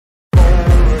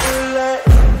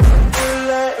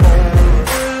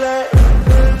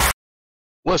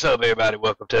What's up, everybody?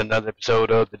 Welcome to another episode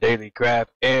of the Daily Crap.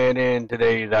 And in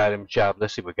today's item shop,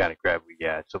 let's see what kind of crap we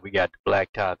got. So we got the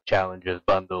Blacktop Challengers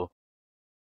bundle.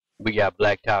 We got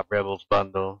Blacktop Rebels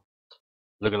bundle.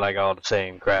 Looking like all the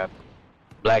same crap.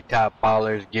 Blacktop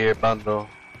Ballers gear bundle.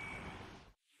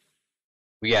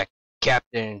 We got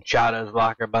Captain Shada's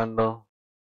locker bundle.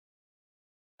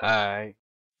 Alright.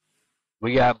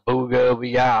 We got Booga.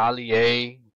 We got Ali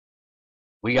A.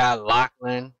 We got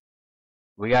Lachlan.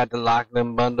 We got the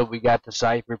Lachlan bundle, we got the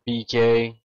Cypher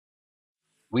PK,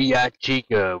 we got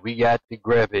Chica, we got the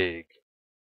Grevig,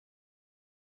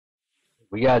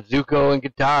 we got Zuko and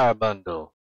Guitar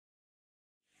bundle.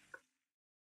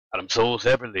 Got them sold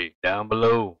separately down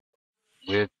below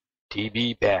with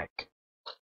TV pack.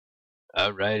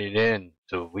 Alrighty then,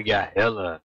 so we got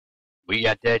Hella, we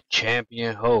got that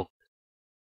Champion Hulk.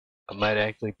 I might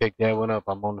actually pick that one up.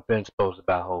 I'm on the fence post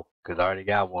about Hulk because I already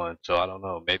got one, so I don't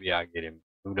know. Maybe I'll get him.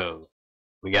 Who knows?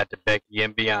 We got the Becky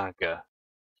and Bianca.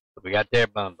 So we got their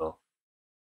bundle.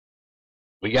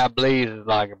 We got Blaze's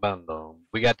locker bundle.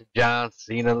 We got the John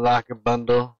Cena locker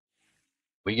bundle.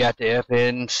 We got the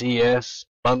FNCS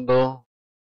bundle.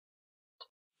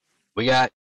 We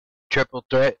got Triple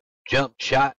Threat Jump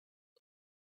Shot.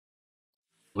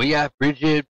 We got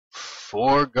Bridget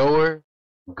Foregoer,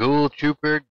 Ghoul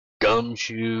Trooper,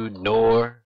 Gumshoe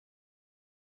Nor.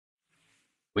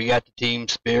 We got the Team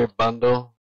Spirit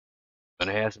bundle.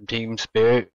 Gonna have some Team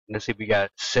Spirit. Let's see, we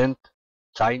got Synth,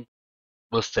 Titan,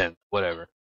 well, Synth, whatever.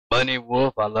 Bunny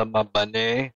Wolf, I love my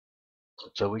bunny.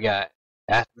 So we got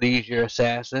Athleisure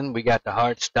Assassin. We got the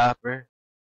Heartstopper.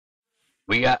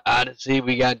 We got Odyssey.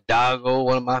 We got Doggo,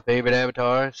 one of my favorite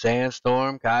avatars.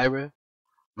 Sandstorm, Kyra.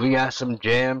 We got some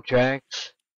jam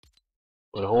tracks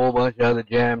with a whole bunch of other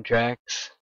jam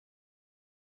tracks.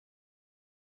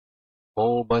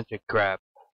 Whole bunch of crap.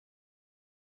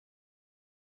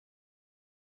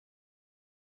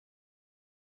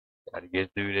 Gotta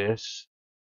get through this.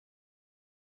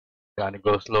 Gotta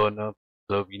go slow enough,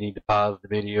 so if you need to pause the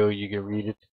video, you can read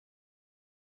it.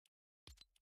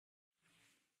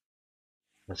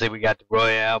 Let's see, we got the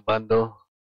Royale bundle.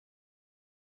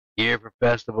 Gear for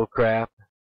festival crap.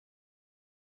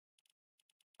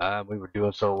 We were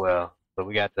doing so well. So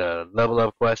we got the Level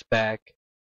Up Quest pack.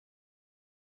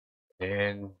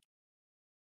 And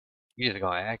you're just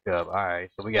gonna act up.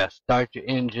 Alright, so we got Start Your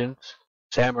Engines,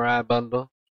 Samurai bundle.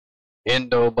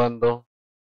 Endo bundle.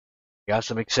 Got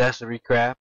some accessory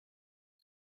crap.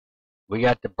 We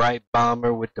got the Bright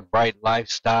Bomber with the Bright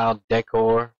Lifestyle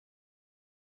decor.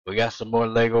 We got some more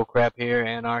Lego crap here.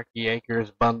 Anarchy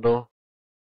Acres bundle.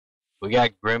 We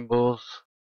got Grimbles.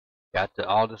 Got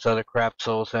all this other crap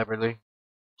sold separately.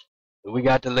 We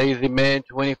got the Lazy Man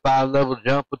 25 level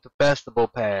jump with the Festival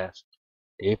Pass.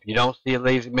 If you don't see a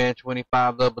Lazy Man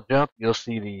 25 level jump, you'll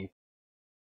see the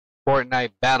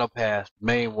Fortnite Battle Pass, the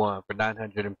main one, for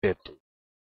 950.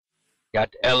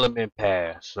 Got the Element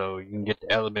Pass, so you can get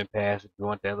the Element Pass if you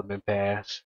want the Element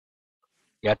Pass.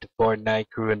 Got the Fortnite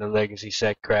Crew and the Legacy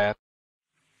set crap.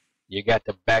 You got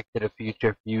the Back to the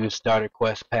Future Fuse Starter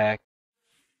Quest Pack,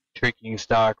 Tricking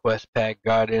Star Quest Pack,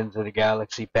 Guardians of the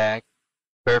Galaxy Pack,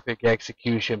 Perfect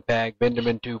Execution Pack,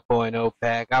 Benjamin 2.0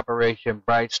 Pack, Operation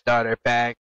Bright Starter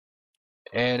Pack.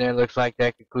 And it looks like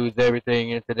that concludes everything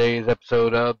in today's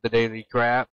episode of the Daily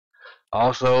Crap.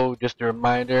 Also, just a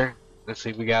reminder, let's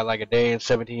see, we got like a day and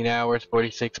 17 hours,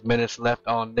 46 minutes left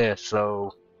on this.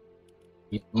 So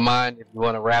keep in mind, if you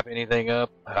want to wrap anything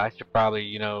up, I should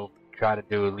probably, try to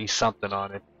do at least something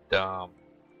on it.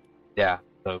 Yeah,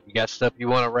 so if you got stuff you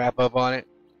want to wrap up on it,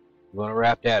 you want to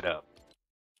wrap that up.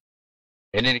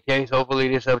 In any case, hopefully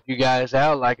this helped you guys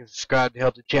out. Like and subscribe to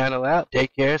help the channel out.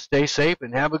 Take care, stay safe,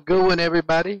 and have a good one,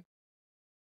 everybody.